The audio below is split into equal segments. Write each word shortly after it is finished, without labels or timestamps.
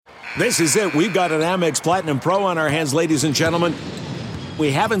This is it. We've got an Amex Platinum Pro on our hands, ladies and gentlemen.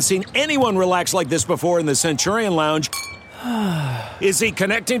 We haven't seen anyone relax like this before in the Centurion Lounge. Is he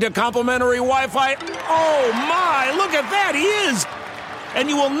connecting to complimentary Wi-Fi? Oh, my. Look at that. He is. And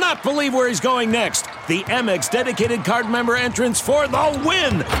you will not believe where he's going next. The Amex dedicated card member entrance for the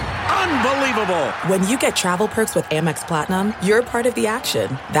win. Unbelievable. When you get travel perks with Amex Platinum, you're part of the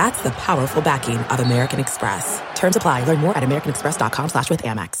action. That's the powerful backing of American Express. Terms apply. Learn more at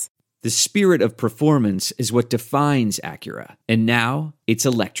americanexpress.com/withAmex. The spirit of performance is what defines Acura. And now, it's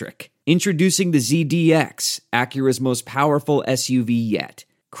electric. Introducing the ZDX, Acura's most powerful SUV yet.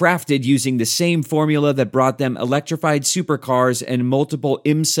 Crafted using the same formula that brought them electrified supercars and multiple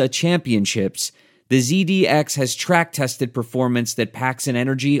IMSA championships, the ZDX has track-tested performance that packs an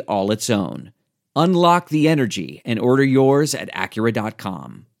energy all its own. Unlock the energy and order yours at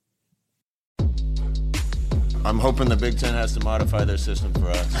Acura.com. I'm hoping the Big Ten has to modify their system for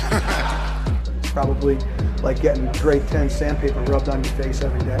us. Probably like getting grade 10 sandpaper rubbed on your face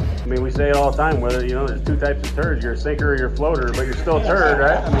every day. I mean, we say it all the time, whether, there's two types of turds, you're a sinker or you're a floater, but you're still a turd,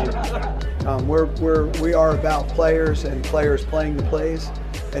 right? I mean, we are about players and players playing the plays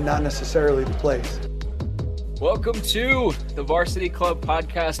and not necessarily the plays. Welcome to the Varsity Club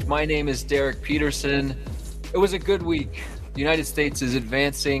podcast. My name is Derek Peterson. It was a good week. The United States is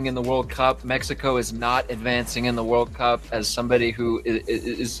advancing in the World Cup. Mexico is not advancing in the World Cup. As somebody who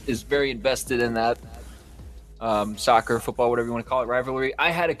is very invested in that soccer, football, whatever you want to call it, rivalry,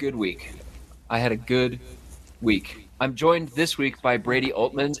 I had a good week. I'm joined this week by Brady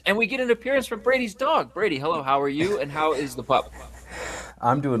Altmans, and we get an appearance from Brady's dog. Brady, hello, how are you, and how is the pup?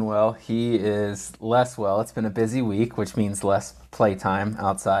 I'm doing well. He is less well. It's been a busy week, which means less playtime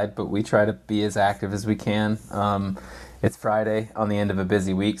outside, but we try to be as active as we can. It's Friday on the end of a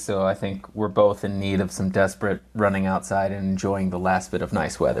busy week, so I think we're both in need of some desperate running outside and enjoying the last bit of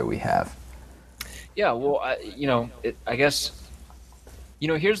nice weather we have. Yeah, well, I guess,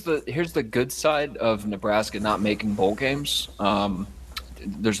 here's the good side of Nebraska not making bowl games.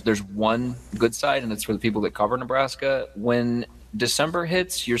 There's one good side, and it's for the people that cover Nebraska. When December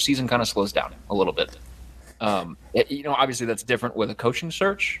hits, your season kind of slows down a little bit. Obviously that's different with a coaching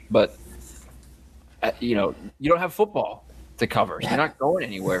search, but you don't have football to cover. So you're not going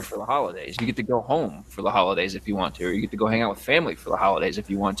anywhere for the holidays. You get to go home for the holidays if you want to, or you get to go hang out with family for the holidays if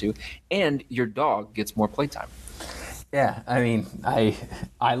you want to, and your dog gets more playtime. Yeah, I mean,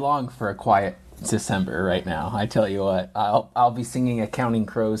 I long for a quiet December right now. I tell you what, I'll be singing a Counting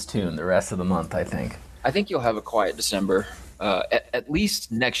Crows tune the rest of the month, I think. I think you'll have a quiet December, at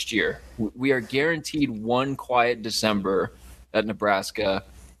least next year. We are guaranteed one quiet December at Nebraska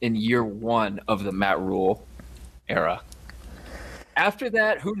in year one of the Matt Rhule era. After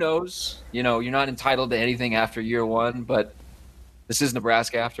that, who knows? You're not entitled to anything after year one, but this is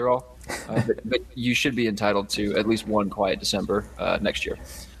Nebraska after all. But you should be entitled to at least one quiet December next year.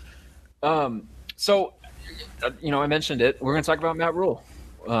 So, I mentioned it. We're going to talk about Matt Rhule.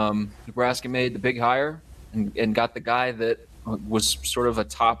 Nebraska made the big hire and got the guy that was sort of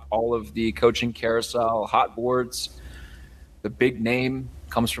atop all of the coaching carousel hot boards. The big name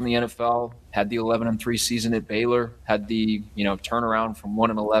comes from the NFL, had the 11-3 season at Baylor, had the turnaround from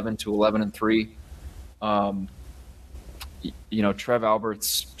 1-11 to 11-3. Trev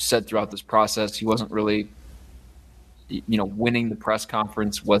Alberts said throughout this process he wasn't really, winning the press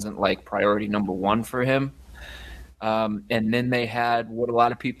conference wasn't like priority number one for him. And then they had what a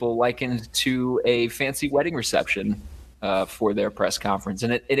lot of people likened to a fancy wedding reception for their press conference.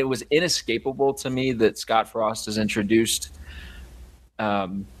 And it was inescapable to me that Scott Frost is introduced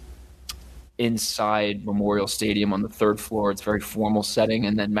inside Memorial Stadium on the third floor. It's a very formal setting.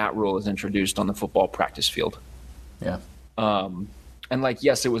 And then Matt Rhule is introduced on the football practice field. Yeah. And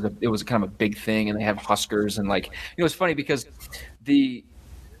yes, it was kind of a big thing, and they have Huskers, and it's funny because the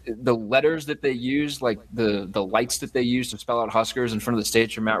letters that they used, like the lights that they used to spell out Huskers in front of the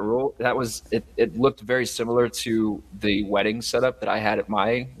stage for Matt Rhule, it looked very similar to the wedding setup that I had at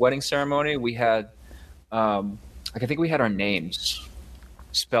my wedding ceremony. We had, I think we had our names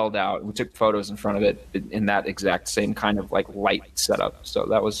spelled out. We took photos in front of it in that exact same kind of light setup. So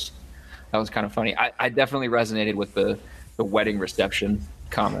that was kind of funny. I definitely resonated with the wedding reception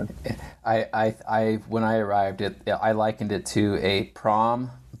comment. I when I arrived, I likened it to a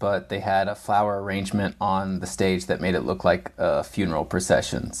prom, but they had a flower arrangement on the stage that made it look like a funeral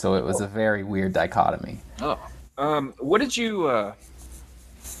procession. So it was a very weird dichotomy. What did you?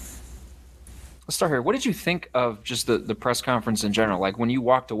 Let's start here. What did you think of just the press conference in general? Like when you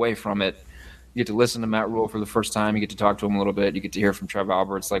walked away from it, you get to listen to Matt Rhule for the first time. You get to talk to him a little bit. You get to hear from Trev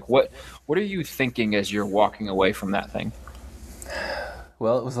Alberts. What are you thinking as you're walking away from that thing?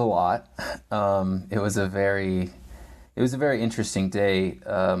 Well, it was a lot. It was a very interesting day.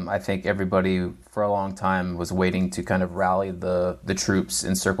 I think everybody for a long time was waiting to kind of rally the troops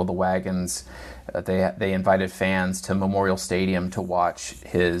and circle the wagons. They invited fans to Memorial Stadium to watch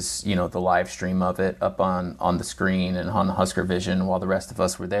the live stream of it up on the screen and on the Husker Vision while the rest of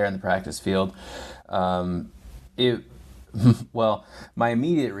us were there in the practice field. Well, my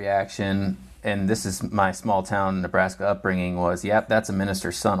immediate reaction, and this is my small town Nebraska upbringing, was, yep, that's a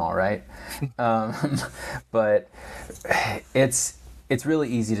minister's son, all right. But it's really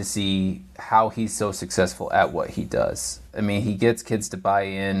easy to see how he's so successful at what he does. I mean, he gets kids to buy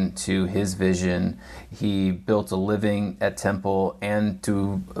into his vision. He built a living at Temple and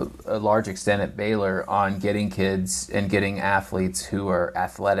to a large extent at Baylor on getting kids and getting athletes who are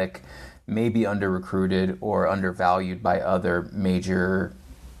athletic, maybe under-recruited or undervalued by other major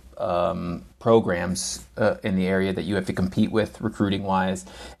programs in the area that you have to compete with recruiting-wise,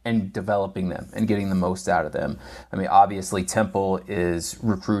 and developing them and getting the most out of them. I mean, obviously Temple is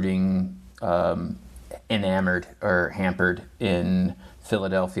recruiting enamored or hampered in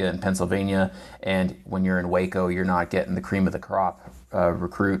Philadelphia and Pennsylvania, and when you're in Waco, you're not getting the cream of the crop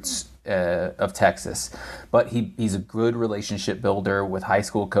recruits of Texas. But he's a good relationship builder with high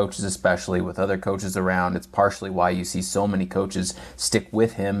school coaches, especially with other coaches around. It's partially why you see so many coaches stick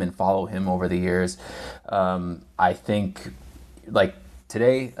with him and follow him over the years. I think, like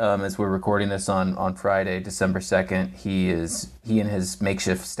today, as we're recording this on Friday, December 2nd, he and his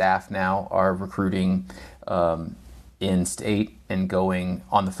makeshift staff now are recruiting in state and going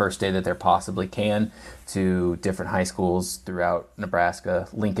on the first day that they possibly can to different high schools throughout Nebraska,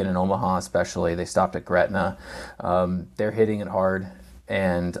 Lincoln and Omaha especially. They stopped at Gretna. They're hitting it hard,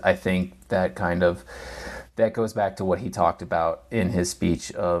 and I think that goes back to what he talked about in his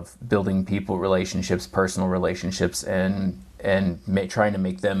speech of building people relationships, personal relationships, and trying to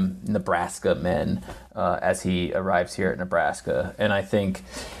make them Nebraska men as he arrives here at Nebraska. And I think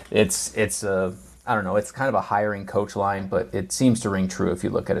it's I don't know, it's kind of a hiring coach line, but it seems to ring true if you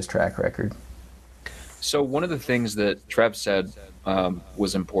look at his track record. So one of the things that Trev said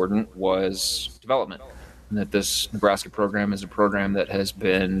was important was development, and that this Nebraska program is a program that has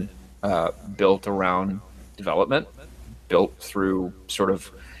been built around development, built through sort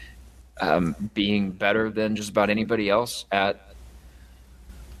of being better than just about anybody else at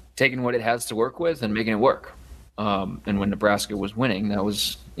taking what it has to work with and making it work. And when Nebraska was winning, that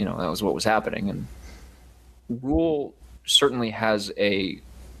was what was happening. And Rhule certainly has if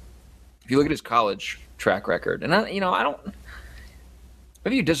you look at his college track record, and I don't,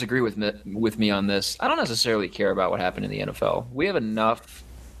 maybe you disagree with me on this. I don't necessarily care about what happened in the NFL. We have enough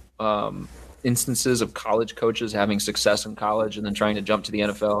instances of college coaches having success in college and then trying to jump to the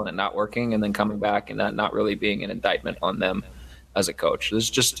NFL and it not working, and then coming back and that not really being an indictment on them as a coach. It's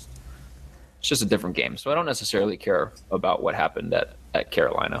just a different game. So I don't necessarily care about what happened at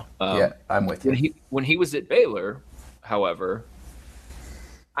Carolina. Yeah, I'm with you. When he was at Baylor, however,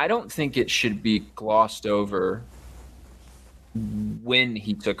 I don't think it should be glossed over when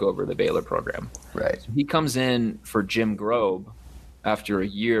he took over the Baylor program. Right. So he comes in for Jim Grobe after a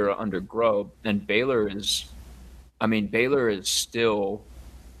year under Grobe, and Baylor is still,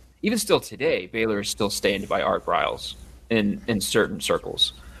 even still today, Baylor is still stained by Art Briles in certain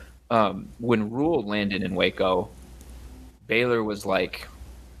circles. When Rhule landed in Waco, Baylor was like,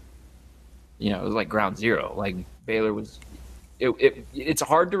 it was like ground zero. Like Baylor was, it's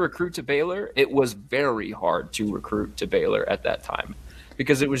hard to recruit to Baylor. It was very hard to recruit to Baylor at that time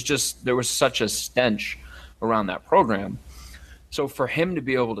because there was such a stench around that program. So for him to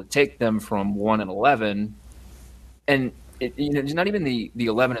be able to take them from 1-11, and it's not even the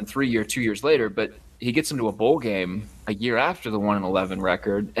 11-3 year 2 years later, but he gets them to a bowl game a year after the 1-11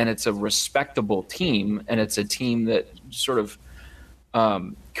 record, and it's a respectable team, and it's a team that sort of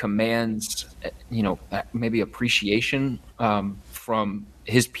commands, maybe appreciation from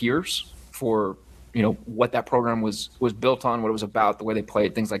his peers for, what that program was built on, what it was about, the way they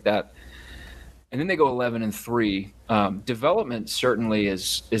played, things like that. And then they go 11-3. Development certainly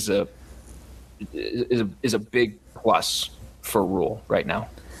is a big plus for Rhule right now.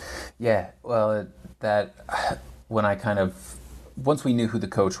 Yeah, well, once we knew who the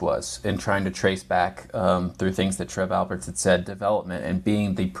coach was and trying to trace back through things that Trev Alberts had said, development and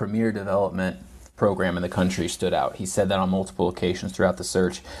being the premier development program in the country stood out. He said that on multiple occasions throughout the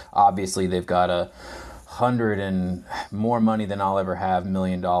search. Obviously, they've got $100 and more money than I'll ever have $1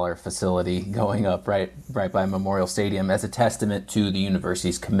 million facility going up right by Memorial Stadium as a testament to the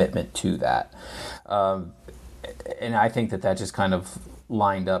university's commitment to that. And I think that just kind of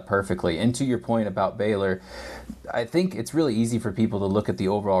lined up perfectly. And to your point about Baylor, I think it's really easy for people to look at the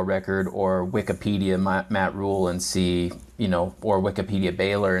overall record or Wikipedia Matt Rhule and see, or Wikipedia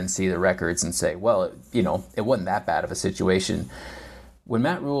Baylor and see the records and say, well, it wasn't that bad of a situation. When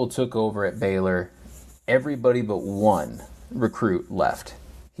Matt Rhule took over at Baylor, everybody but one recruit left.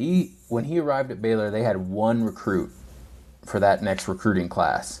 When he arrived at Baylor, they had one recruit for that next recruiting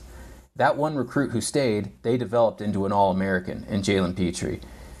class. That one recruit who stayed, they developed into an All-American in Jalen Petrie.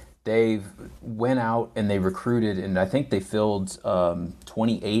 They went out and they recruited, and I think they filled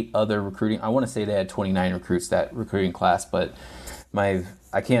 28 other recruiting. I want to say they had 29 recruits that recruiting class, but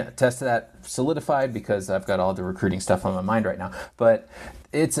I can't attest to that solidified because I've got all the recruiting stuff on my mind right now. But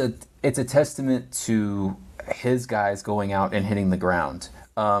it's a testament to his guys going out and hitting the ground.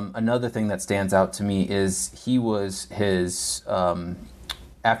 Another thing that stands out to me is he was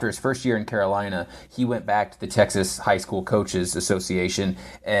after his first year in Carolina, he went back to the Texas High School Coaches Association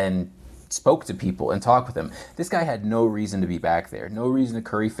and spoke to people and talked with them. This guy had no reason to be back there, no reason to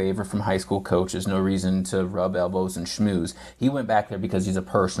curry favor from high school coaches, no reason to rub elbows and schmooze. He went back there because he's a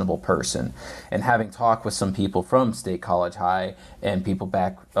personable person. And having talked with some people from State College High and people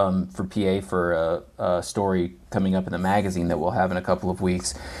back for PA for a story coming up in the magazine that we'll have in a couple of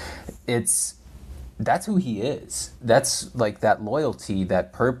weeks, that's who he is. That's like that loyalty,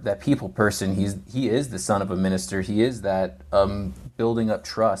 that people person. He is the son of a minister. He is that building up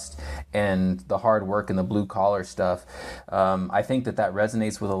trust and the hard work and the blue collar stuff. I think that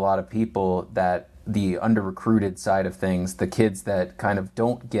resonates with a lot of people, that the under recruited side of things, the kids that kind of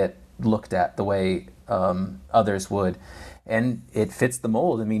don't get looked at the way others would. And it fits the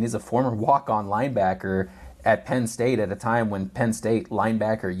mold. I mean, he's a former walk-on linebacker at Penn State at a time when Penn State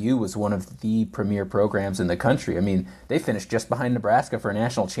linebacker U was one of the premier programs in the country. I mean, they finished just behind Nebraska for a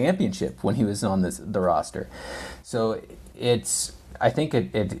national championship when he was on the roster. So I think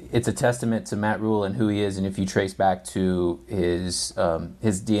it's a testament to Matt Rhule and who he is, and if you trace back to his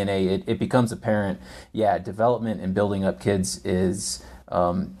DNA, it becomes apparent. Yeah, development and building up kids is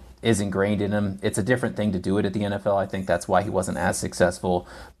ingrained in him. It's a different thing to do it at the NFL. I think that's why he wasn't as successful,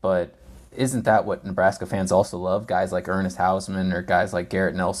 but isn't that what Nebraska fans also love? Guys like Ernest Hausman or guys like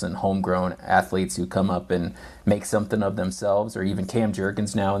Garrett Nelson, homegrown athletes who come up and make something of themselves, or even Cam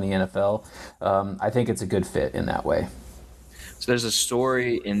Jurgens now in the NFL. I think it's a good fit in that way. So there's a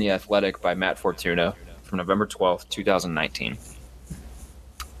story in The Athletic by Matt Fortuna from November 12th, 2019.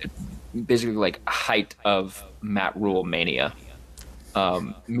 Basically like height of Matt Rhule mania.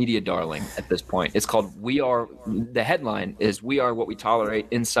 Media darling at this point. It's called the headline is "We Are What We Tolerate"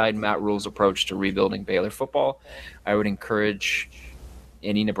 inside Matt Rhule's approach to rebuilding Baylor football. I would encourage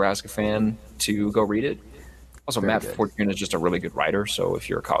any Nebraska fan to go read it. Also, very Matt good. Fortuna is just a really good writer, so if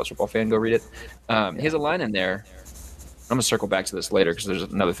you're a college football fan, go read it. He has a line in there. I'm going to circle back to this later because there's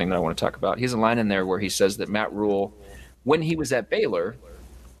another thing that I want to talk about. He has a line in there where he says that Matt Rhule, when he was at Baylor,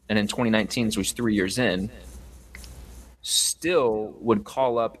 and in 2019, so he's 3 years in, still would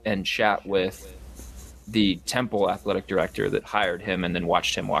call up and chat with the Temple athletic director that hired him and then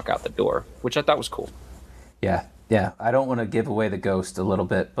watched him walk out the door, which I thought was cool. Yeah. I don't want to give away the ghost a little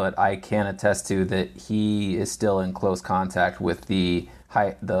bit, but I can attest to that he is still in close contact with the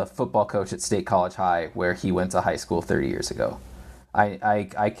football coach at State College High, where he went to high school 30 years ago.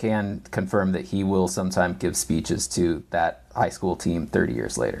 I can confirm that he will sometime give speeches to that high school team 30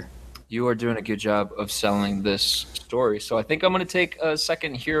 years later. You are doing a good job of selling this story. So I think I'm going to take a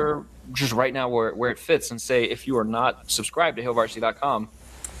second here just right now where it fits and say, if you are not subscribed to HailVarsity.com,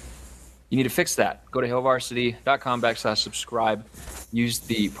 you need to fix that. Go to HailVarsity.com/subscribe. Use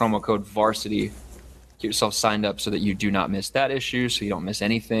the promo code VARSITY. Get yourself signed up so that you do not miss that issue, so you don't miss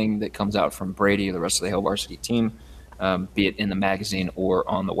anything that comes out from Brady or the rest of the Hail Varsity team, be it in the magazine or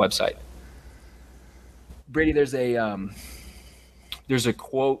on the website. Brady, there's a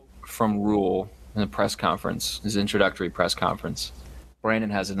quote from Rhule in the press conference, his introductory press conference. Brandon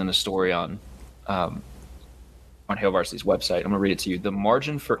has it in a story on Hail Varsity's website. I'm going to read it to you. The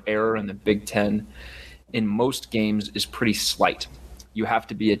margin for error in the Big Ten in most games is pretty slight. You have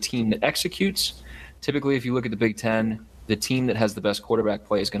to be a team that executes. Typically, if you look at the Big Ten, the team that has the best quarterback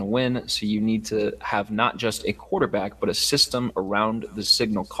play is going to win. So you need to have not just a quarterback, but a system around the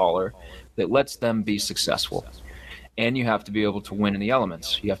signal caller that lets them be successful. And you have to be able to win in the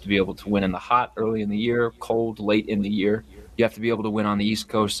elements. You have to be able to win in the hot early in the year, cold late in the year. You have to be able to win on the East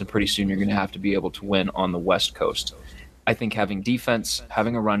Coast, and pretty soon you're going to have to be able to win on the West Coast. I think having defense,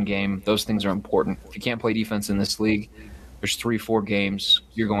 having a run game, those things are important. If you can't play defense in this league, there's 3-4 games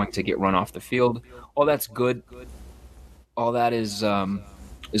you're going to get run off the field. All that's good. All that is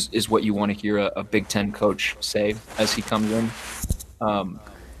what you want to hear a Big Ten coach say as he comes in.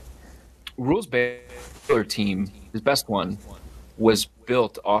 Rhule's Baylor team, his best one, was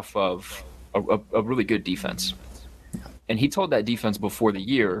built off of a really good defense. And he told that defense before the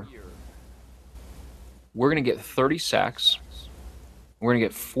year, we're going to get 30 sacks, we're going to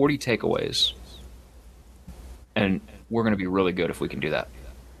get 40 takeaways, and we're going to be really good if we can do that.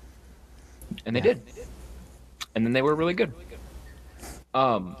 And they did. And then they were really good.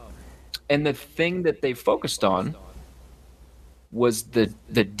 And the thing that they focused on was the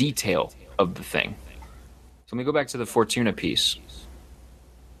detail of the thing. So let me go back to the Fortuna piece.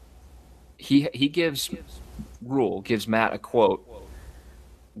 Rhule gives Matt a quote,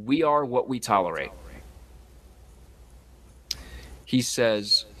 "We are what we tolerate." He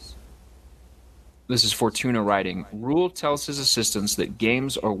says, this is Fortuna writing, "Rhule tells his assistants that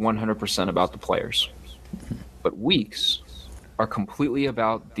games are 100% about the players, but weeks are completely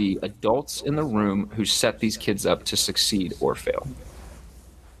about the adults in the room who set these kids up to succeed or fail."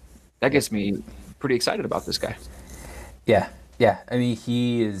 That gets me pretty excited about this guy. Yeah. I mean,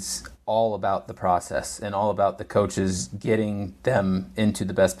 he is all about the process and all about the coaches getting them into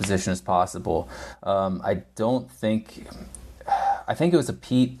the best position as possible. I think it was a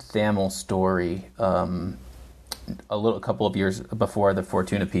Pete Thamel story a couple of years before the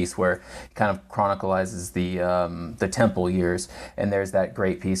Fortuna piece where it kind of chronicles the Temple years, and there's that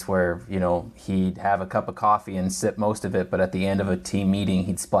great piece where he'd have a cup of coffee and sip most of it, but at the end of a team meeting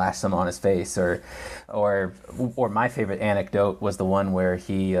he'd splash some on his face, or my favorite anecdote was the one where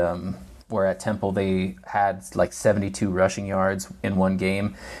where at Temple they had like 72 rushing yards in one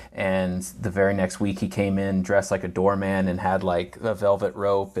game, and the very next week he came in dressed like a doorman and had like a velvet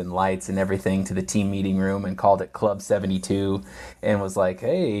rope and lights and everything to the team meeting room and called it Club 72 and was like,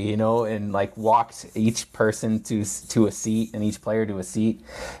 hey, and like walked each person to a seat and each player to a seat,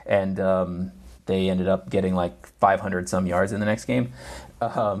 and they ended up getting like 500 some yards in the next game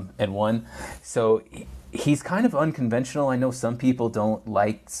and won. So he's kind of unconventional. I know some people don't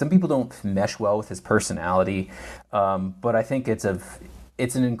mesh well with his personality, but I think it's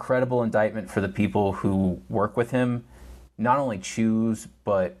an incredible indictment for the people who work with him, not only choose,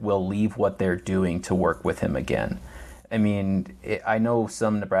 but will leave what they're doing to work with him again. I mean, I know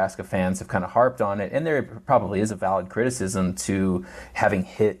some Nebraska fans have kind of harped on it, and there probably is a valid criticism to having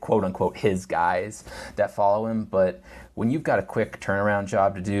quote unquote his guys that follow him, but when you've got a quick turnaround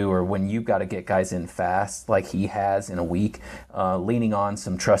job to do, or when you've got to get guys in fast like he has in a week, leaning on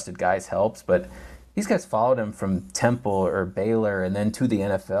some trusted guys helps. But these guys followed him from Temple or Baylor and then to the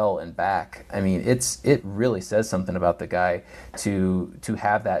NFL and back. I mean, it really says something about the guy to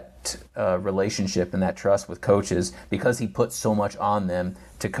have that relationship and that trust with coaches, because he put so much on them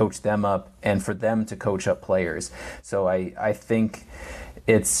to coach them up and for them to coach up players. So I think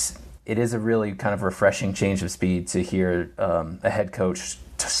it is a really kind of refreshing change of speed to hear a head coach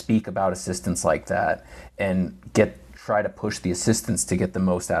to speak about assistants like that and try to push the assistants to get the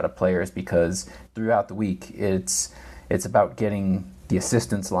most out of players, because throughout the week it's about getting the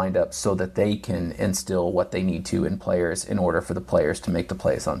assistants lined up so that they can instill what they need to in players in order for the players to make the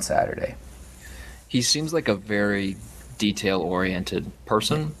plays on Saturday. He seems like a very detail-oriented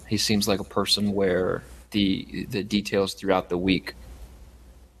person. He seems like a person where the details throughout the week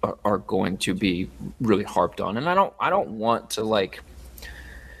are going to be really harped on. And I don't want to, like,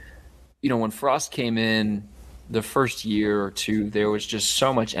 when Frost came in the first year or two, there was just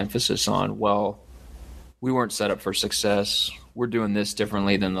so much emphasis on, well, we weren't set up for success. We're doing this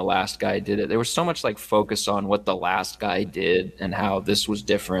differently than the last guy did it. There was so much like focus on what the last guy did and how this was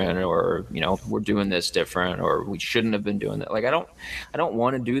different, or, we're doing this different, or we shouldn't have been doing that. Like, I don't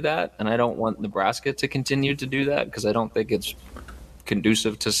want to do that. And I don't want Nebraska to continue to do that, because I don't think it's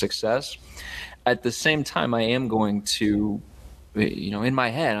conducive to success. At the same time, I am going to, in my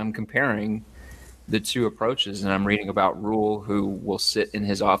head, I'm comparing the two approaches, and I'm reading about Rhule, who will sit in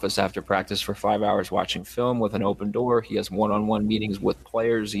his office after practice for 5 hours watching film with an open door. He has one-on-one meetings with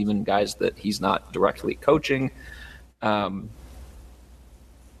players, even guys that he's not directly coaching. Do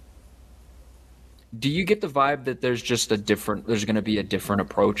you get the vibe that there's going to be a different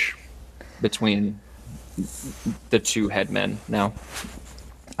approach between the two head men now?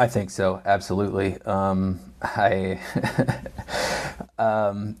 I think so, absolutely.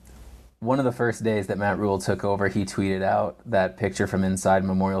 One of the first days that Matt Rhule took over, he tweeted out that picture from inside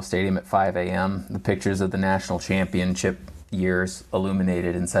Memorial Stadium at 5 a.m., the pictures of the national championship years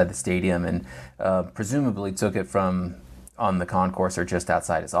illuminated inside the stadium, and presumably took it from on the concourse or just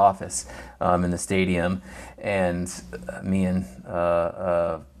outside his office in the stadium. And me and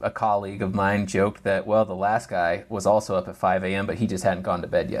a colleague of mine joked that, well, the last guy was also up at 5 a.m., but he just hadn't gone to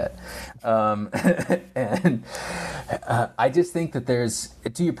bed yet. And I just think that there's,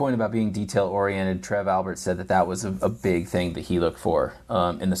 to your point about being detail-oriented, Trev Albert said that was a big thing that he looked for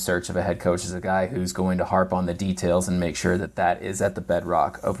in the search of a head coach, is a guy who's going to harp on the details and make sure that is at the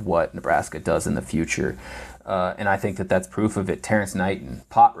bedrock of what Nebraska does in the future. And I think that that's proof of it. Terrence Knighton,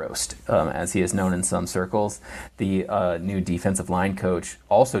 pot roast, as he is known in some circles, the new defensive line coach,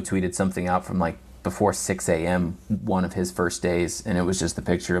 also tweeted something out from before 6 a.m. one of his first days, and it was just the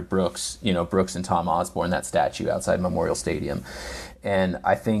picture of Brooks and Tom Osborne, that statue outside Memorial Stadium. And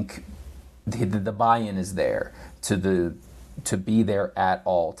I think the buy-in is there to be there at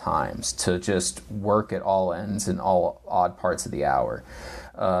all times, to just work at all ends and all odd parts of the hour,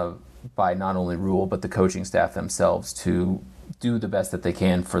 by not only Rhule but the coaching staff themselves, to do the best that they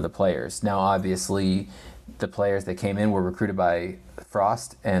can for the players. Now, obviously, the players that came in were recruited by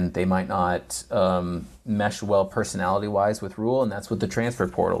Frost, and they might not mesh well personality-wise with Rhule, and that's what the transfer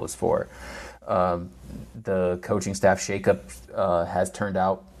portal is for. The coaching staff shakeup has turned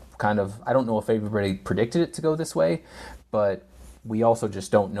out kind of, I don't know if everybody predicted it to go this way, but we also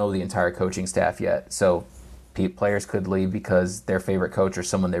just don't know the entire coaching staff yet. So players could leave because their favorite coach or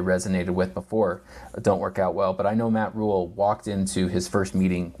someone they resonated with before don't work out well. But I know Matt Rhule walked into his first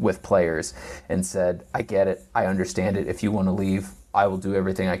meeting with players and said, I get it, I understand it. If you want to leave, I will do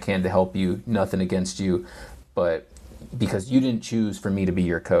everything I can to help you. Nothing against you. But because you didn't choose for me to be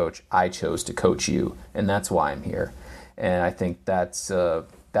your coach, I chose to coach you. And that's why I'm here. And I think that's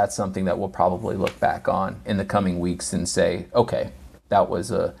something that we'll probably look back on in the coming weeks and say, okay, that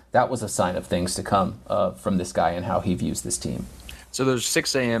was a sign of things to come from this guy and how he views this team. So there's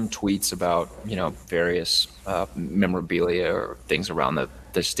 6 a.m. tweets about, various memorabilia or things around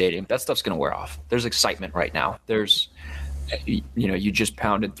the stadium. That stuff's going to wear off. There's excitement right now. There's, you just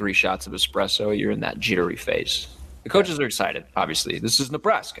pounded 3 shots of espresso. You're in that jittery phase. The coaches are excited, obviously. This is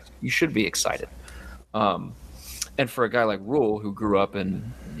Nebraska. You should be excited. And for a guy like Rhule, who grew up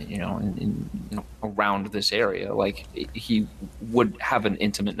in around this area, he would have an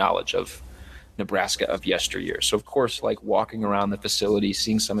intimate knowledge of Nebraska of yesteryear. So of course, walking around the facility,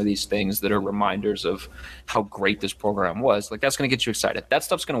 seeing some of these things that are reminders of how great this program was, that's going to get you excited. That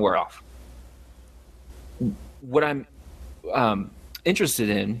stuff's going to wear off. What I'm interested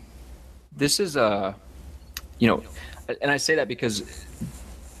in, this is and I say that because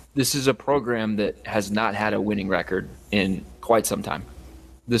this is a program that has not had a winning record in quite some time.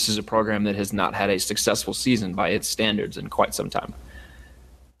 This is a program that has not had a successful season by its standards in quite some time.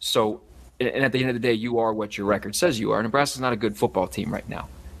 So, and at the end of the day, you are what your record says you are. Nebraska's not a good football team right now,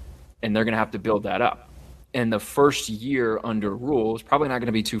 and they're going to have to build that up. And the first year under Rhule is probably not going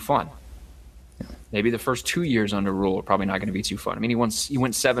to be too fun. Maybe the first 2 years under Rhule are probably not going to be too fun. I mean, he went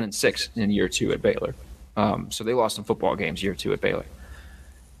 7-6 in year 2 at Baylor. So they lost some football games year 2 at Baylor.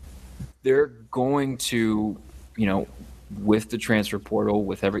 They're going to, with the transfer portal,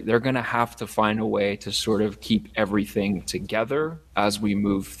 they're going to have to find a way to sort of keep everything together as we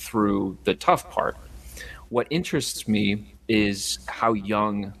move through the tough part. What interests me is how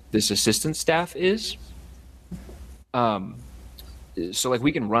young this assistant staff is. So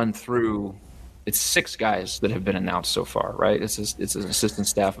we can run through, it's 6 guys that have been announced so far, right? It's an assistant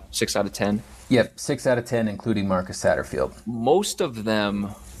staff, 6 out of 10. Yep, 6 out of 10, including Marcus Satterfield. Most of them,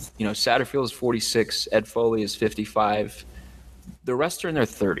 Satterfield is 46, Ed Foley is 55. The rest are in their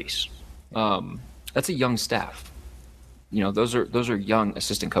 30s. That's a young staff. Those are young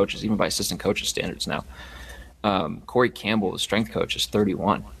assistant coaches, even by assistant coaches standards now. Corey Campbell, the strength coach, is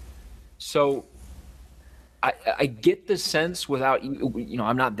 31. So I get the sense without,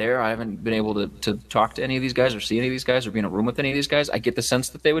 I'm not there. I haven't been able to talk to any of these guys or see any of these guys or be in a room with any of these guys. I get the sense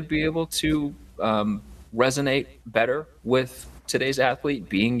that they would be able to resonate better with today's athlete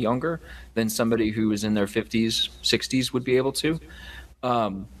being younger than somebody who is in their 50s, 60s would be able to.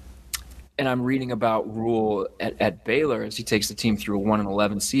 And I'm reading about Rhule at Baylor as he takes the team through a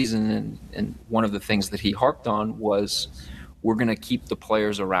 1-11 season. And one of the things that he harped on was, we're going to keep the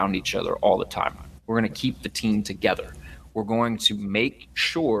players around each other all the time. We're going to keep the team together. We're going to make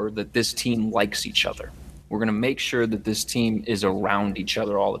sure that this team likes each other. We're going to make sure that this team is around each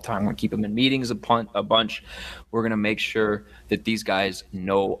other all the time. We're going to keep them in meetings a bunch. We're going to make sure that these guys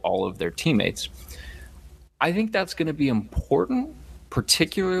know all of their teammates. I think that's going to be important,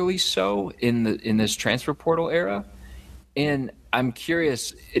 particularly so in this transfer portal era. And I'm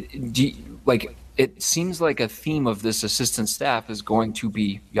curious, it seems like a theme of this assistant staff is going to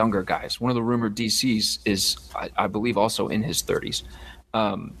be younger guys. One of the rumored DCs is, I believe, also in his 30s.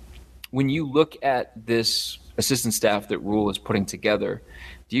 When you look at this assistant staff that Rhule is putting together,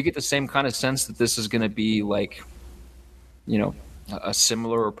 do you get the same kind of sense that this is going to be a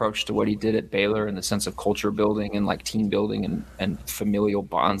similar approach to what he did at Baylor in the sense of culture building and like team building and familial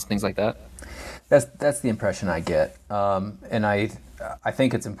bonds, things like that? That's the impression I get, and I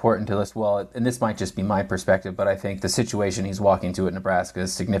think it's important to list. Well, and this might just be my perspective, but I think the situation he's walking to at Nebraska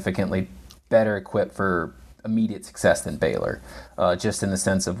is significantly better equipped for immediate success than Baylor, just in the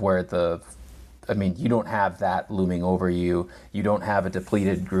sense of where you don't have that looming over you. You don't have a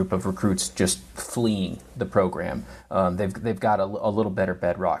depleted group of recruits just fleeing the program. They've got a little better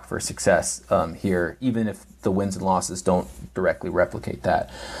bedrock for success here, even if the wins and losses don't directly replicate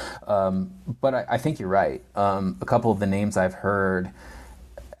that. But I think you're right. A couple of the names I've heard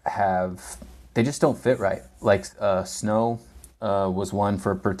they just don't fit right. Like Snow was one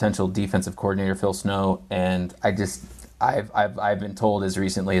for potential defensive coordinator, Phil Snow, and I've been told as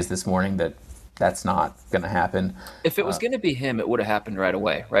recently as this morning that that's not going to happen. If it was going to be him, it would have happened right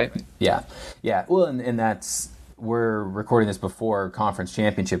away, right? Yeah. Well, and we're recording this before conference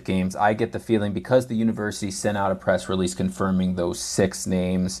championship games. I get the feeling, because the university sent out a press release confirming those 6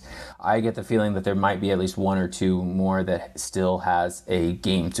 names, I get the feeling that there might be at least 1 or 2 more that still has a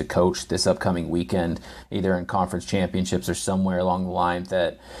game to coach this upcoming weekend, either in conference championships or somewhere along the line,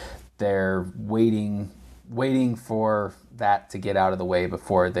 that they're waiting for that to get out of the way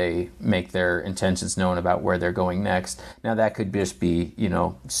before they make their intentions known about where they're going next. Now, that could just be,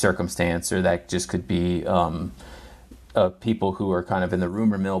 circumstance, or that just could be people who are kind of in the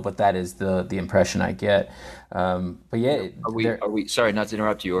rumor mill, but that is the impression I get. But yeah, are we? Sorry, not to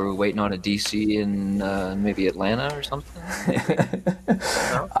interrupt you. Are we waiting on a DC in maybe Atlanta or something?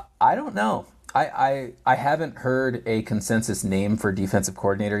 No? I don't know. I haven't heard a consensus name for defensive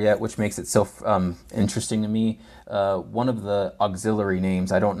coordinator yet, which makes it so interesting to me. One of the auxiliary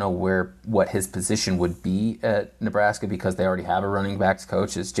names, I don't know what his position would be at Nebraska, because they already have a running backs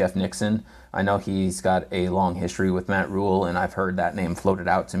coach, is Jeff Nixon. I know he's got a long history with Matt Rhule, and I've heard that name floated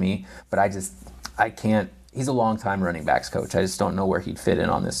out to me, but I can't. He's a long-time running backs coach. I just don't know where he'd fit in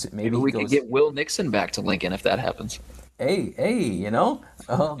on this. Maybe we could get Will Nixon back to Lincoln if that happens. Hey,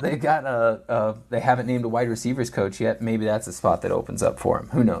 they got they haven't named a wide receivers coach yet. Maybe that's a spot that opens up for him.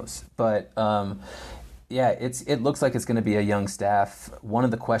 Who knows? But it looks like it's going to be a young staff. One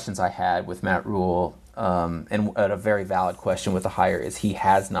of the questions I had with Matt Rhule, and a very valid question with the hire, is he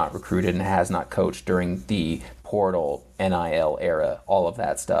has not recruited and has not coached during the portal, NIL era, all of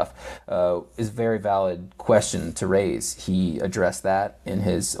that stuff, is a very valid question to raise. He addressed that in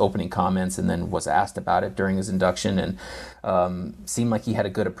his opening comments, and then was asked about it during his induction, and seemed like he had a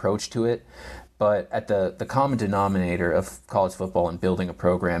good approach to it. But at the common denominator of college football and building a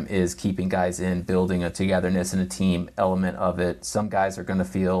program is keeping guys in, building a togetherness and a team element of it. Some guys are going to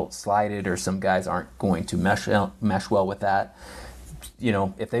feel slighted, or some guys aren't going to mesh well with that.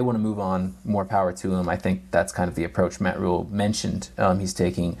 If they want to move on, more power to them. I think that's kind of the approach Matt Rhule mentioned he's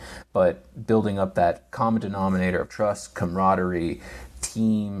taking. But building up that common denominator of trust, camaraderie,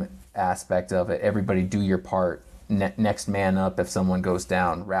 team aspect of it, everybody do your part. Next man up if someone goes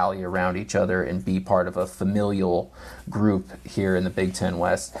down, rally around each other and be part of a familial group here in the Big Ten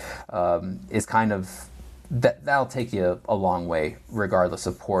West, is kind of that'll take you a long way, regardless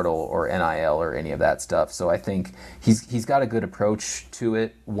of portal or NIL or any of that stuff. So I think he's got a good approach to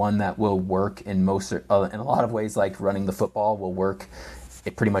it, one that will work in in a lot of ways. Like running the football will work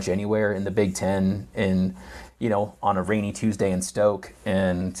pretty much anywhere in the Big Ten, on a rainy Tuesday in Stoke,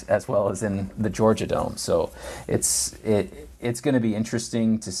 and as well as in the Georgia Dome. So it's going to be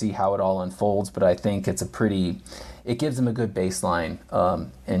interesting to see how it all unfolds, but I think it gives him a good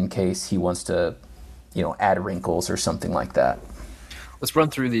baseline in case he wants to add wrinkles or something like that. Let's run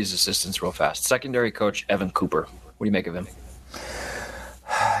through these assistants real fast. Secondary coach Evan Cooper. What do you make of him?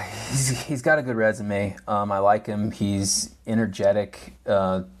 He's got a good resume. I like him. He's energetic.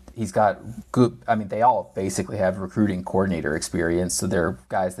 He's got good. They all basically have recruiting coordinator experience, so they're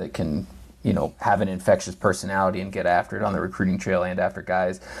guys that can, have an infectious personality and get after it on the recruiting trail and after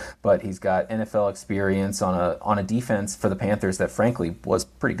guys. But he's got NFL experience on a defense for the Panthers that, frankly, was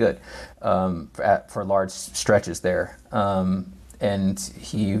pretty good for large stretches there. And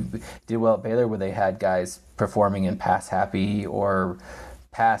he did well at Baylor, where they had guys performing in pass happy or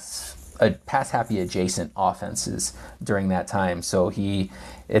pass happy adjacent offenses during that time. So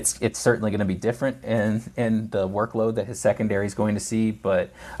it's certainly going to be different in the workload that his secondary is going to see, but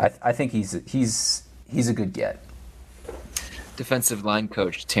I think he's a good get. Defensive line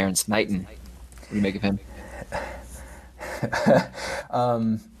coach Terrence Knighton. What do you make of him?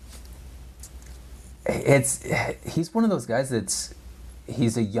 He's one of those guys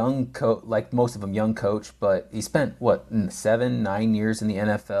he's a young coach, like most of them, young coach, but he spent 7-9 years in the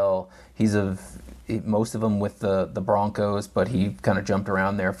NFL. Most of them with the Broncos, but he kind of jumped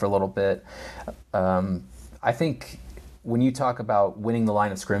around there for a little bit. I think when you talk about winning the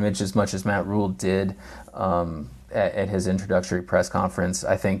line of scrimmage as much as Matt Rhule did at his introductory press conference,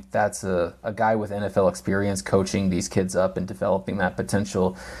 I think that's a guy with NFL experience coaching these kids up and developing that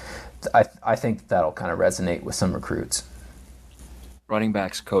potential. I think that'll kind of resonate with some recruits. Running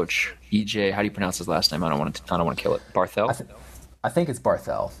backs coach EJ. How do you pronounce his last name? I don't want to kill it. Barthel. I think it's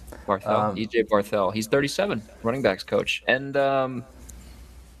Barthel. EJ Barthel. He's 37. Running backs coach. And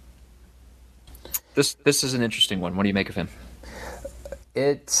this is an interesting one. What do you make of him?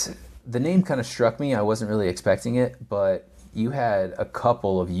 The name kind of struck me. I wasn't really expecting it, but you had a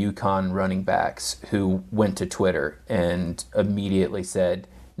couple of UConn running backs who went to Twitter and immediately said,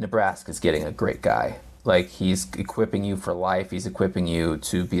 Nebraska's getting a great guy. Like, he's equipping you for life. He's equipping you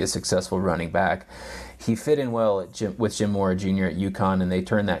to be a successful running back. He fit in well with Jim Mora Jr. at UConn, and they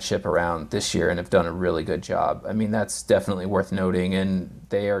turned that ship around this year and have done a really good job. I mean, that's definitely worth noting, and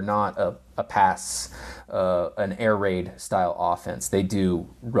they are not a pass, an air raid style offense. They do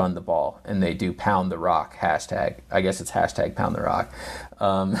run the ball, and they do pound the rock, hashtag. I guess it's hashtag pound the rock.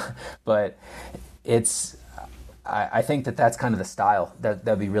 But it's... I think that's kind of the style.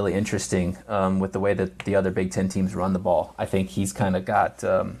 That'd be really interesting with the way that the other Big Ten teams run the ball. I think he's kind of got,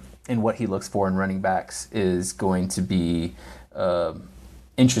 and what he looks for in running backs is going to be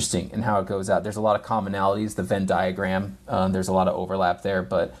interesting in how it goes out. There's a lot of commonalities, the Venn diagram. There's a lot of overlap there,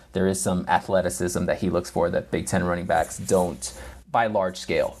 but there is some athleticism that he looks for that Big Ten running backs don't, by large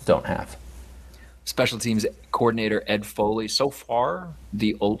scale, don't have. Special teams coordinator Ed Foley, so far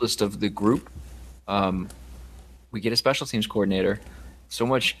the oldest of the group. We get a special teams coordinator. So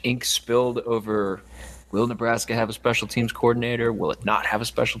much ink spilled over, will Nebraska have a special teams coordinator? Will it not have a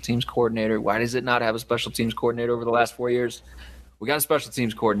special teams coordinator? Why does it not have a special teams coordinator over the last 4 years? We got a special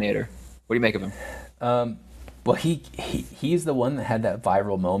teams coordinator. What do you make of him? Well, he's the one that had that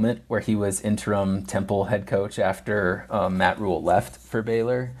viral moment where he was interim Temple head coach after Matt Rhule left for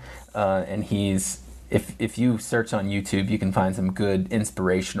Baylor. And he's... If you search on YouTube, you can find some good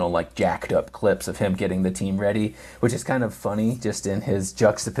inspirational, like, jacked up clips of him getting the team ready, which is kind of funny just in his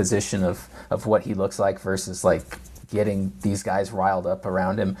juxtaposition of what he looks like versus, like, getting these guys riled up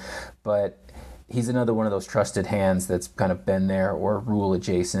around him. But he's another one of those trusted hands that's kind of been there or Rhule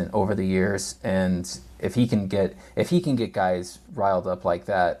adjacent over the years. And if he can get guys riled up like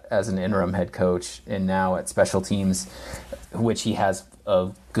that as an interim head coach and now at special teams, which he has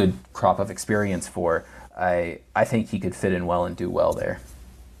a good crop of experience for, I think he could fit in well and do well there.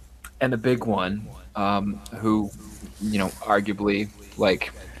 And the big one, who, arguably,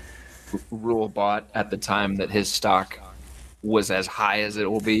 like, Rhule bought at the time that his stock was as high as it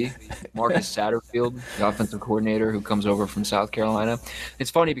will be, Marcus Satterfield, the offensive coordinator who comes over from South Carolina.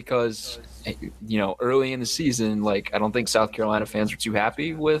 It's funny because, early in the season, like, I don't think South Carolina fans were too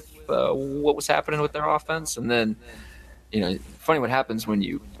happy with what was happening with their offense. And then, funny what happens when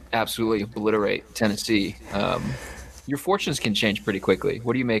you absolutely obliterate Tennessee. Your fortunes can change pretty quickly.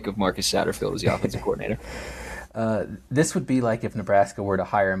 What do you make of Marcus Satterfield as the offensive coordinator? This would be like if Nebraska were to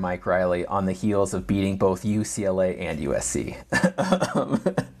hire Mike Riley on the heels of beating both UCLA and USC.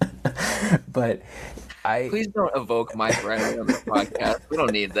 But please don't evoke Mike Riley on the podcast. We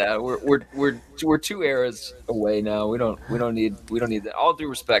don't need that. We're 2 eras away now. We don't need that. All due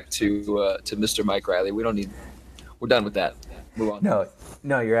respect to Mr. Mike Riley, we're done with that. Move on.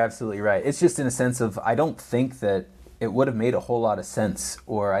 No, you're absolutely right. It's just in a sense of, I don't think that it would have made a whole lot of sense,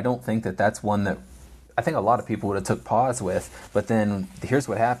 or I don't think that that's one that I think a lot of people would have took pause with. But then here's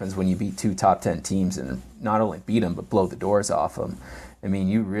what happens when you beat 2 top 10 teams and not only beat them, but blow the doors off them. I mean,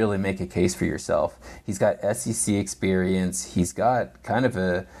 you really make a case for yourself. He's got SEC experience. He's got kind of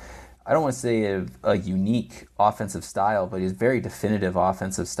I don't want to say a unique offensive style, but he's very definitive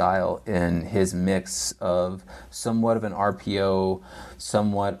offensive style in his mix of somewhat of an RPO,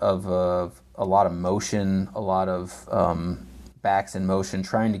 somewhat of a lot of motion, a lot of backs in motion,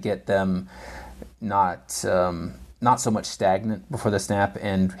 trying to get them not so much stagnant before the snap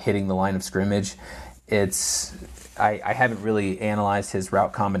and hitting the line of scrimmage. I haven't really analyzed his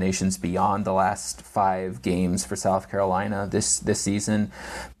route combinations beyond the last 5 games for South Carolina this season,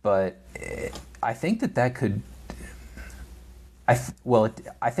 but I think that could. I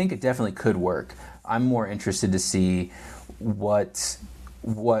think it definitely could work. I'm more interested to see what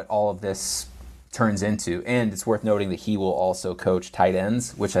all of this turns into. And it's worth noting that he will also coach tight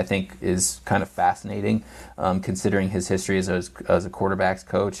ends, which I think is kind of fascinating, considering his history as a quarterback's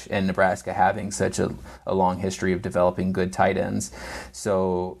coach and Nebraska having such a long history of developing good tight ends.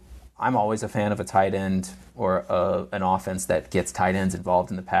 So I'm always a fan of a tight end or an offense that gets tight ends involved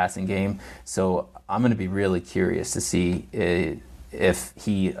in the passing game. So I'm going to be really curious to see if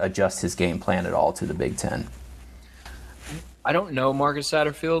he adjusts his game plan at all to the Big Ten. I don't know Marcus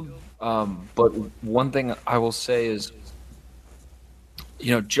Satterfield, but one thing I will say is,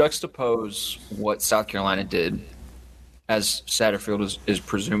 juxtapose what South Carolina did, as Satterfield is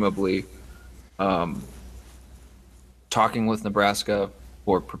presumably talking with Nebraska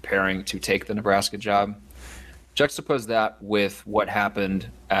or preparing to take the Nebraska job. Juxtapose that with what happened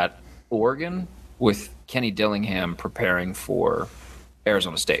at Oregon with Kenny Dillingham preparing for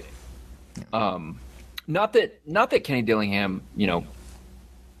Arizona State. Not that Kenny Dillingham,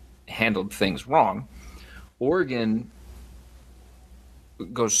 handled things wrong. Oregon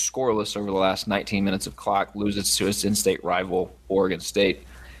goes scoreless over the last 19 minutes of clock, loses to its in-state rival, Oregon State.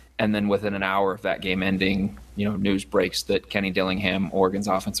 And then within an hour of that game ending, news breaks that Kenny Dillingham, Oregon's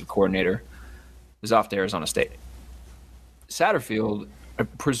offensive coordinator, is off to Arizona State. Satterfield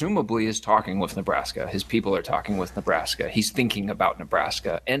presumably is talking with Nebraska. His people are talking with Nebraska. He's thinking about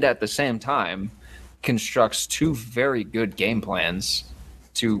Nebraska. And at the same time, constructs two very good game plans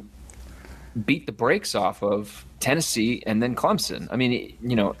to beat the brakes off of Tennessee and then Clemson. I mean,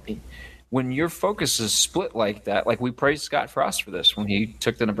 when your focus is split like that, like we praised Scott Frost for this when he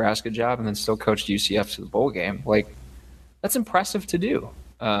took the Nebraska job and then still coached UCF to the bowl game, like that's impressive to do.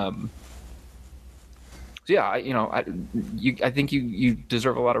 I think you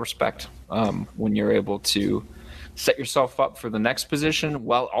deserve a lot of respect when you're able to set yourself up for the next position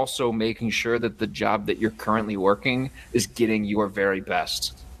while also making sure that the job that you're currently working is getting your very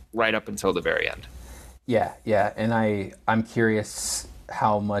best right up until the very end. Yeah. And I'm curious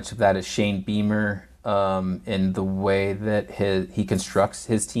how much of that is Shane Beamer in the way that he constructs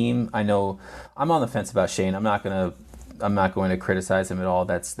his team. I know I'm on the fence about Shane. I'm not going to criticize him at all.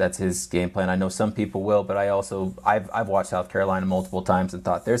 That's his game plan. I know some people will, but I've watched South Carolina multiple times and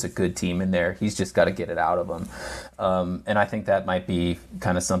thought there's a good team in there. He's just got to get it out of him. And I think that might be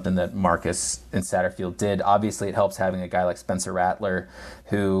kind of something that Marcus and Satterfield did. Obviously, it helps having a guy like Spencer Rattler,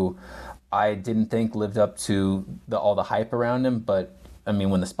 who I didn't think lived up to all the hype around him. But I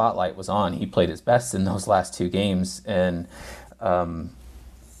mean, when the spotlight was on, he played his best in those last two games. And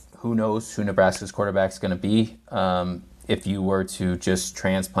who knows who Nebraska's quarterback's going to be. If you were to just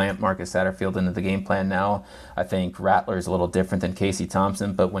transplant Marcus Satterfield into the game plan now, I think Rattler is a little different than Casey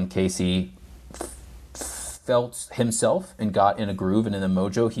Thompson. But when Casey felt himself and got in a groove and in a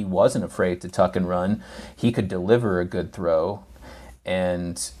mojo, he wasn't afraid to tuck and run. He could deliver a good throw.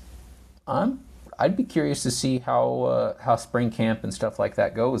 And I'd be curious to see how spring camp and stuff like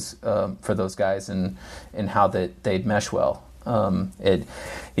that goes for those guys and how they'd mesh well.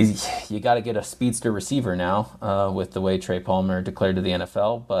 You got to get a speedster receiver now with the way Trey Palmer declared to the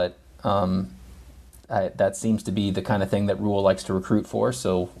NFL, but that seems to be the kind of thing that Rhule likes to recruit for.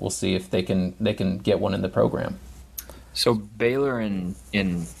 So we'll see if they can get one in the program. So Baylor in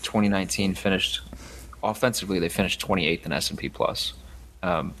 2019 finished offensively. They finished 28th in S&P Plus.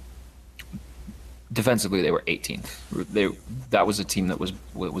 Defensively, they were 18th. That was a team that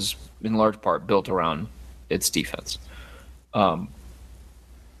was in large part built around its defense.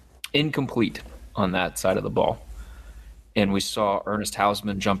 Incomplete on that side of the ball. And we saw Ernest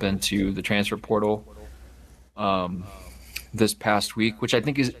Hausman jump into the transfer portal this past week, which I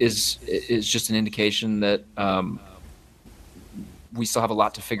think is just an indication that we still have a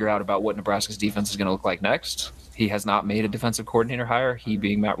lot to figure out about what Nebraska's defense is going to look like next. He has not made a defensive coordinator hire, he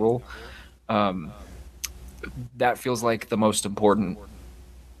being Matt Rhule. That feels like the most important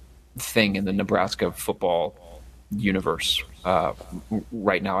thing in the Nebraska football universe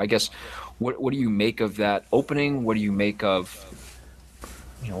right now. I guess, what do you make of that opening? What do you make of,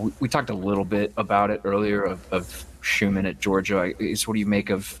 we talked a little bit about it earlier of Schumann at Georgia. What do you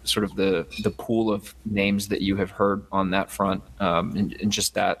make of sort of the pool of names that you have heard on that front and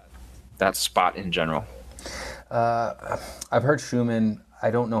just that spot in general? I've heard Schumann. I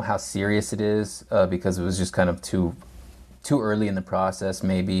don't know how serious it is because it was just kind of too early in the process,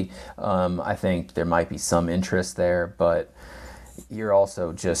 maybe. I think there might be some interest there, but you're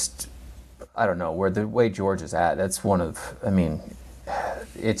also just, I don't know, where the way George is at, that's one of,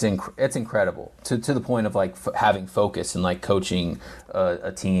 it's incredible to the point of like having focus and like coaching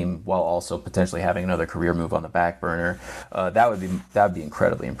a team while also potentially having another career move on the back burner. That would be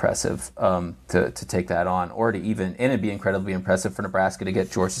incredibly impressive to take that on, or and it'd be incredibly impressive for Nebraska to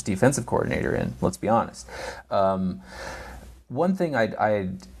get Georgia's defensive coordinator in. Let's be honest. One thing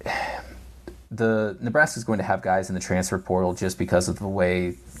the Nebraska's going to have guys in the transfer portal just because of the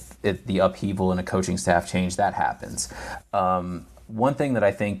way the upheaval in a coaching staff change that happens. One thing that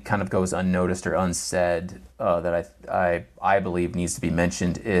I think kind of goes unnoticed or unsaid that I believe needs to be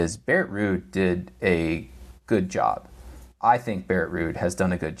mentioned is Barrett Ruud did a good job. I think Barrett Ruud has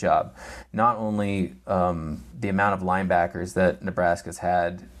done a good job. Not only the amount of linebackers that Nebraska's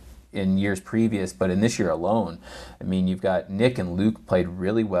had in years previous, but in this year alone. I mean, you've got Nick and Luke played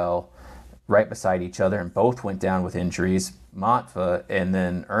really well right beside each other, and both went down with injuries. Matva and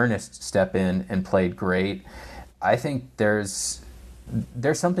then Ernest step in and played great. I think there's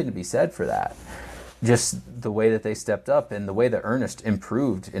something to be said for that. Just the way that they stepped up and the way that Ernest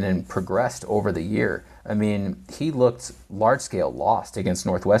improved and progressed over the year. I mean, he looked large-scale lost against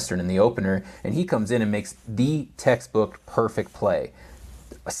Northwestern in the opener, and he comes in and makes the textbook perfect play,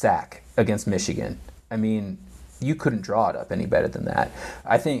 a sack against Michigan. I mean, you couldn't draw it up any better than that.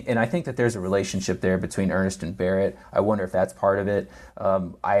 I think that there's a relationship there between Ernest and Barrett. I wonder if that's part of it.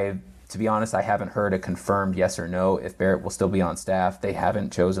 To be honest, I haven't heard a confirmed yes or no if Barrett will still be on staff. They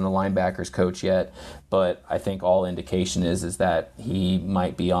haven't chosen a linebackers coach yet, but I think all indication is that he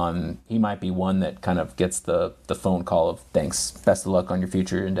might be one that kind of gets the phone call of thanks, best of luck on your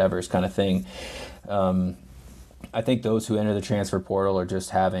future endeavors kind of thing. I think those who enter the transfer portal are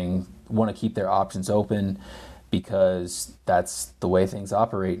just want to keep their options open because that's the way things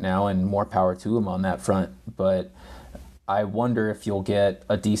operate now, and more power to them on that front. But I wonder if you'll get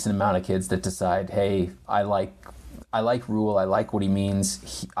a decent amount of kids that decide, hey, I like Rhule, I like what he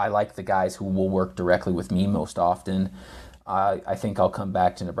means, I like the guys who will work directly with me most often. I think I'll come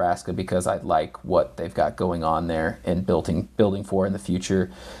back to Nebraska because I like what they've got going on there and building for in the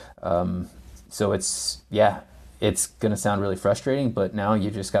future. So it's going to sound really frustrating, but now you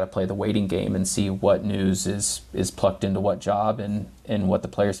just got to play the waiting game and see what news is plucked into what job and what the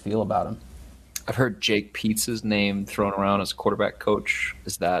players feel about him. I've heard Jake Pietz's name thrown around as quarterback coach.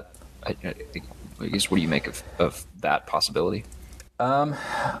 Is that, I guess, what do you make of that possibility?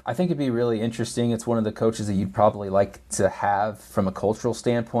 I think it'd be really interesting. It's one of the coaches that you'd probably like to have from a cultural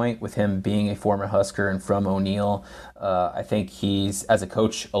standpoint, with him being a former Husker and from O'Neill. I think as a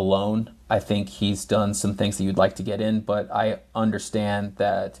coach alone, I think he's done some things that you'd like to get in, but I understand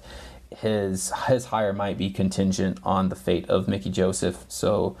that his hire might be contingent on the fate of Mickey Joseph.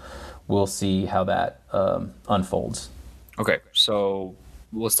 So we'll see how that unfolds. Okay, so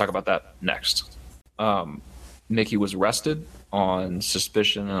let's talk about that next. Mickey was arrested on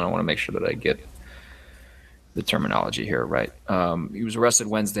suspicion, and I want to make sure that I get the terminology here right. He was arrested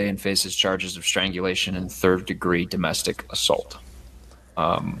Wednesday and faces charges of strangulation and third-degree domestic assault.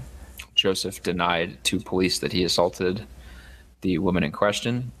 Joseph denied to police that he assaulted the woman in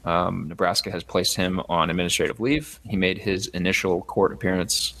question. Nebraska has placed him on administrative leave. He made his initial court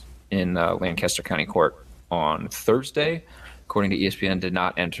appearance in Lancaster County Court on Thursday. According to ESPN, did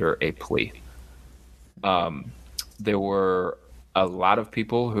not enter a plea. There were a lot of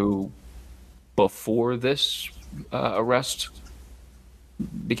people who, before this arrest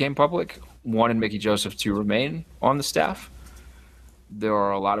became public, wanted Mickey Joseph to remain on the staff. There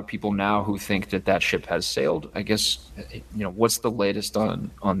are a lot of people now who think that ship has sailed. I guess, what's the latest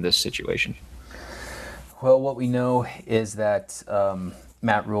on this situation? Well, what we know is that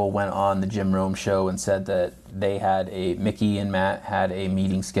Matt Rhule went on the Jim Rome show and said that Mickey and Matt had a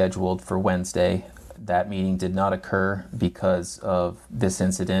meeting scheduled for Wednesday. That meeting did not occur because of this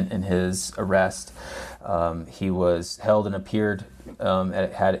incident and his arrest. He was held and appeared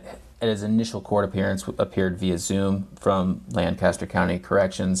at his initial court appearance, appeared via Zoom from Lancaster County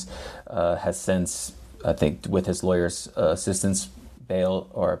Corrections, has since, I think, with his lawyer's assistance, bail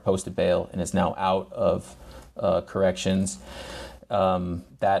or posted bail, and is now out of corrections.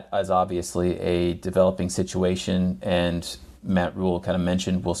 That is obviously a developing situation, and Matt Rhule kind of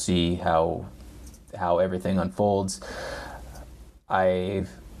mentioned we'll see how everything unfolds. Trev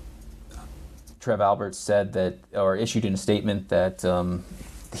Alberts said that, or issued in a statement that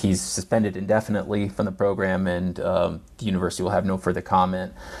he's suspended indefinitely from the program, and the university will have no further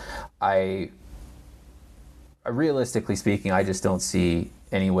comment. Realistically speaking, I just don't see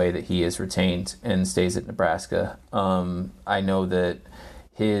any way that he is retained and stays at Nebraska. I know that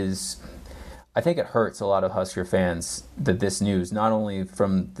I think it hurts a lot of Husker fans that this news, not only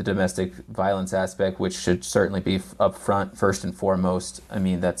from the domestic violence aspect, which should certainly be up front first and foremost. I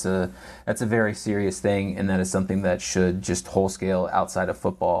mean, that's a very serious thing, and that is something that should just whole scale outside of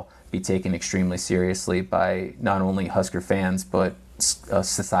football be taken extremely seriously by not only Husker fans but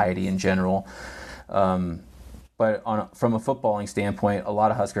society in general. But from a footballing standpoint, a lot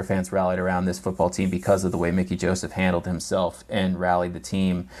of Husker fans rallied around this football team because of the way Mickey Joseph handled himself and rallied the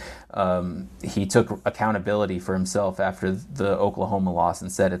team. He took accountability for himself after the Oklahoma loss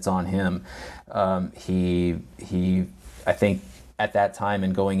and said it's on him. He I think at that time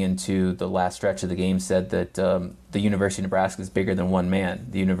and going into the last stretch of the game said that the University of Nebraska is bigger than one man.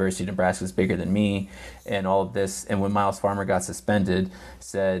 The University of Nebraska is bigger than me, and all of this. And when Miles Farmer got suspended,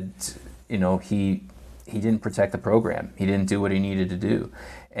 said, he didn't protect the program. He didn't do what he needed to do.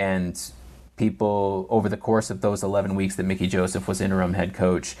 And people, over the course of those 11 weeks that Mickey Joseph was interim head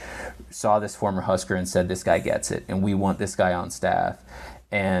coach, saw this former Husker and said, this guy gets it, and we want this guy on staff.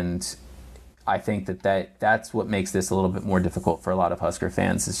 And I think that's what makes this a little bit more difficult for a lot of Husker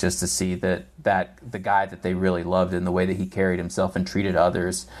fans, is just to see that the guy that they really loved and the way that he carried himself and treated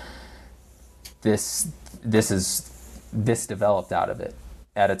others, this developed out of it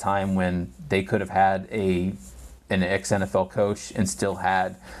at a time when they could have had an ex-NFL coach and still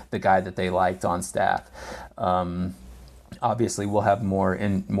had the guy that they liked on staff. Obviously, we'll have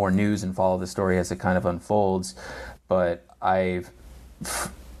more news and follow the story as it kind of unfolds, but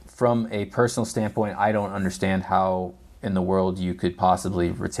from a personal standpoint, I don't understand how in the world you could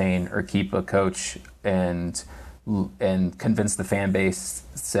possibly retain or keep a coach and convince the fan base,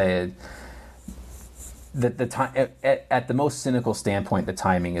 say, that the time at the most cynical standpoint, the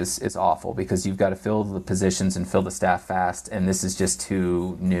timing is awful, because you've got to fill the positions and fill the staff fast, and this is just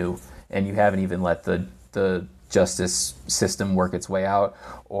too new, and you haven't even let the justice system work its way out,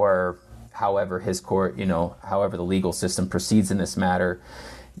 or however his court, however the legal system proceeds in this matter,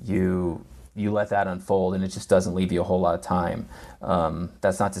 you let that unfold, and it just doesn't leave you a whole lot of time.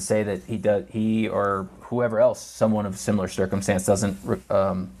 That's not to say that he or whoever else, someone of similar circumstance,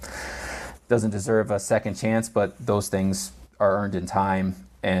 doesn't deserve a second chance, but those things are earned in time,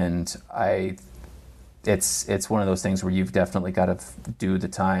 and it's one of those things where you've definitely got to do the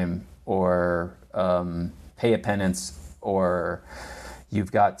time, or pay a penance, or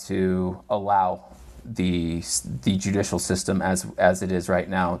you've got to allow the judicial system as it is right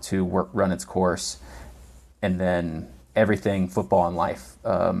now to run its course, and then everything, football and life.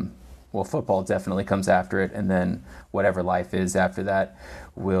 Football definitely comes after it, and then whatever life is after that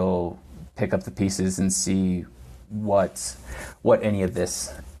will pick up the pieces and see what any of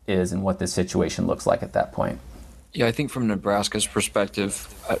this is and what this situation looks like at that point. Yeah, I think from Nebraska's perspective,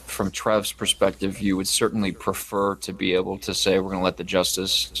 from Trev's perspective, you would certainly prefer to be able to say we're going to let the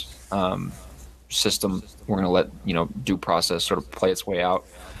justice system, we're going to let due process sort of play its way out,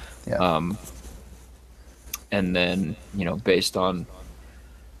 and then based on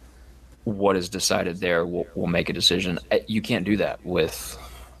what is decided there, we'll make a decision. You can't do that with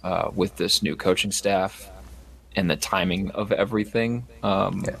this new coaching staff and the timing of everything.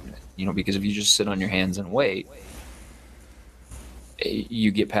 Because if you just sit on your hands and wait, you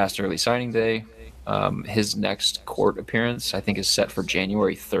get past early signing day. His next court appearance, I think, is set for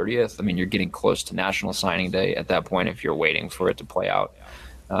January 30th. I mean, you're getting close to National Signing Day at that point if you're waiting for it to play out,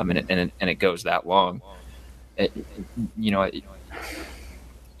 and it goes that long.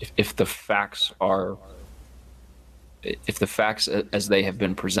 If the facts as they have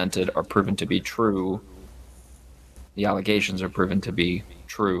been presented are proven to be true, the allegations are proven to be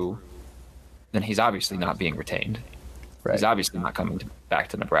true, then he's obviously not being retained. Right. He's obviously not coming back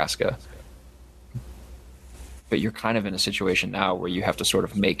to Nebraska. But you're kind of in a situation now where you have to sort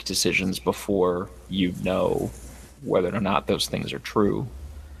of make decisions before you know whether or not those things are true.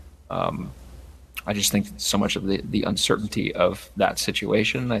 I just think so much of the uncertainty of that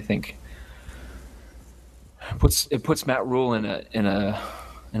situation, I think, it puts Matt Rhule in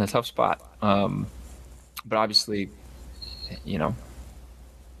a tough spot. But obviously,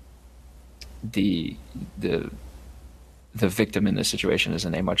 the victim in this situation is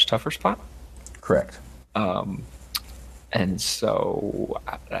in a much tougher spot. Correct. And so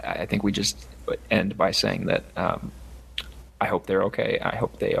I think we just end by saying that I hope they're okay. I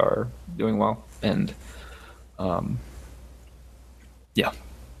hope they are doing well. And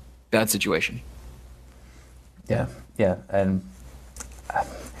bad situation. Yeah, and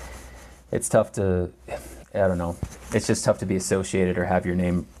it's tough to, I don't know, it's just tough to be associated or have your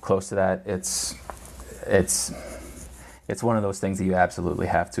name close to that. It's one of those things that you absolutely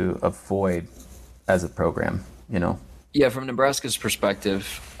have to avoid as a program, Yeah, from Nebraska's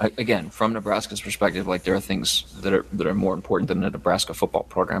perspective, again, like there are things that are more important than the Nebraska football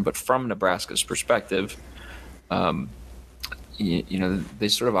program. But from Nebraska's perspective, they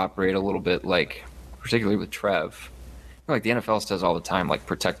sort of operate a little bit like, particularly with Trev, like the NFL says all the time, like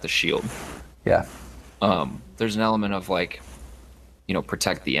protect the shield. Yeah. There's an element of like,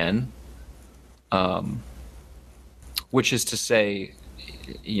 protect the end, which is to say,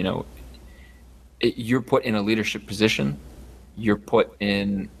 you're put in a leadership position. You're put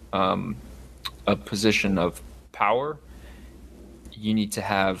in a position of power. You need to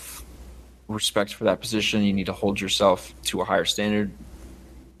have respect for that position. You need to hold yourself to a higher standard,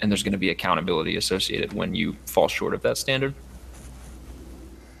 and there's going to be accountability associated when you fall short of that standard.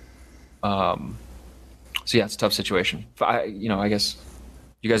 So yeah, it's a tough situation. I guess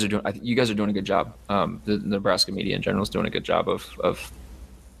you guys are doing a good job. The Nebraska media in general is doing a good job of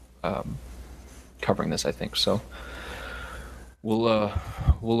covering this, I think. So we'll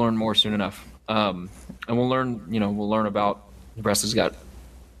learn more soon enough, and we'll learn about Nebraska's got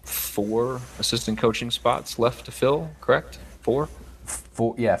 4 assistant coaching spots left to fill. Correct? 4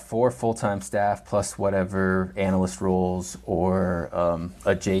 full-time staff plus whatever analyst roles or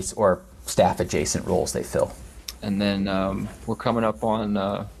adjacent or staff adjacent roles they fill. And then we're coming up on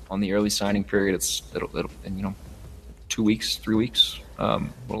the early signing period. It'll 2 weeks, 3 weeks, a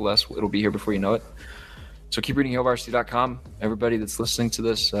little less. It'll be here before you know it. So keep reading HaleVarsity.com. Everybody that's listening to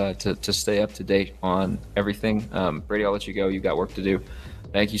this to stay up to date on everything. Brady, I'll let you go. You've got work to do.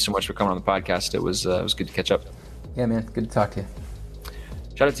 Thank you so much for coming on the podcast. It was good to catch up. Yeah, man. Good to talk to you.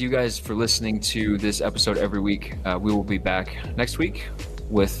 Shout out to you guys for listening to this episode every week. We will be back next week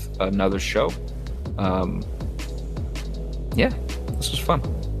with another show. Yeah, this was fun.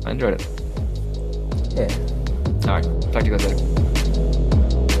 I enjoyed it. Yeah. All right. Talk to you guys later.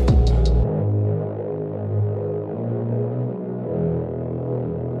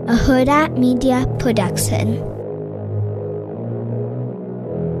 A Huda Media Production.